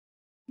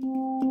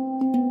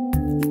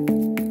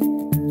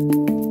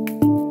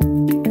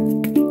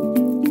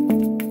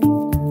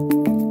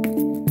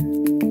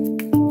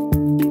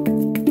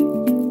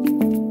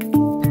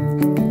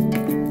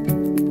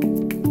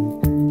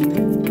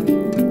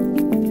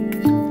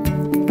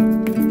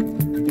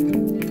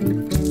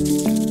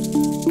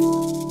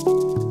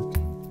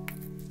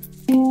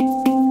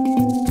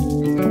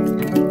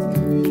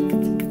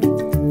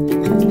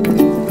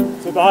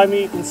Behind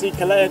me you can see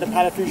Calella de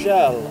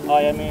Palafrugell.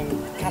 I am in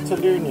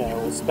Catalunya,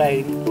 or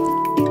Spain.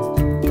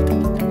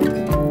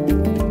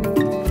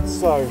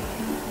 So,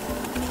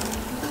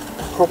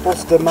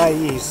 copos de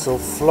maíz or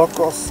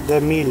flocos de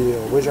milho,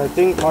 which I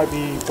think might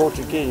be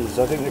Portuguese.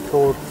 I think they're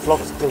called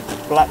flocos de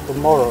black de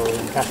moro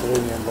in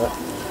Catalunya, but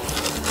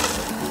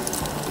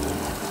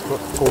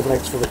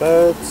cornflakes for the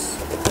birds.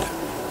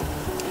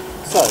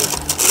 So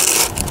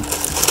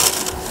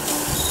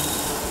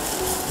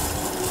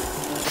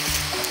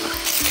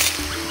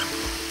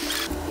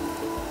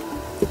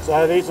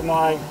these are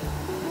my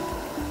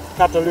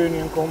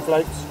Catalunian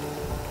cornflakes.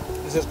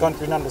 This is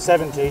country number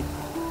 70.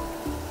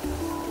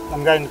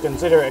 I'm going to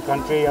consider it a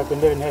country. I've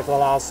been living here for the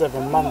last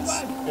 7 months.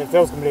 It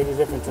feels completely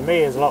different to me.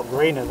 It's a lot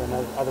greener than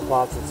other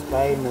parts of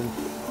Spain,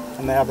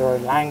 and they have their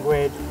own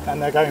language,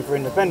 and they're going for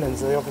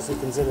independence, so they obviously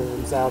consider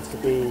themselves to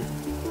be,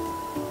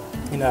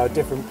 you know,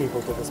 different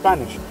people to the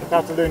Spanish. The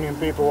Catalunian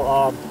people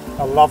are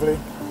lovely.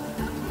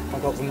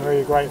 I've got some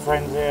really great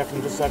friends here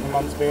from just 7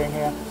 months being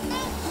here.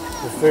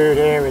 The food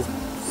here is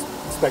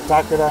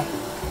spectacular.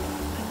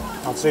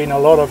 I've seen a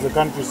lot of the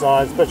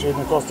countryside, especially in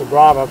the Costa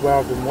Brava where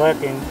I've been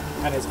working,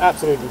 and it's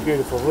absolutely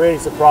beautiful. Really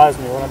surprised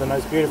me. One of the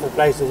most beautiful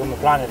places on the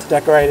planet. It's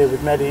decorated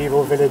with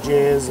medieval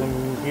villages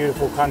and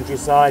beautiful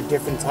countryside,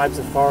 different types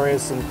of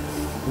forests and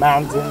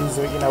mountains.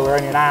 You know, we're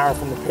only an hour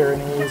from the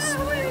Pyrenees.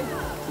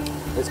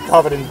 It's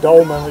covered in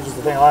dolmen, which is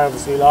the thing I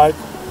obviously like.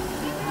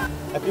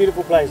 A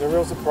beautiful place, a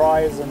real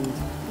surprise, and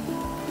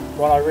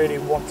one I really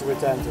want to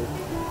return to.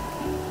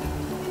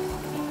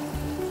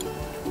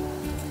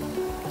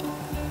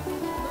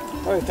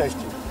 Very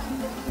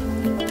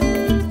tasty.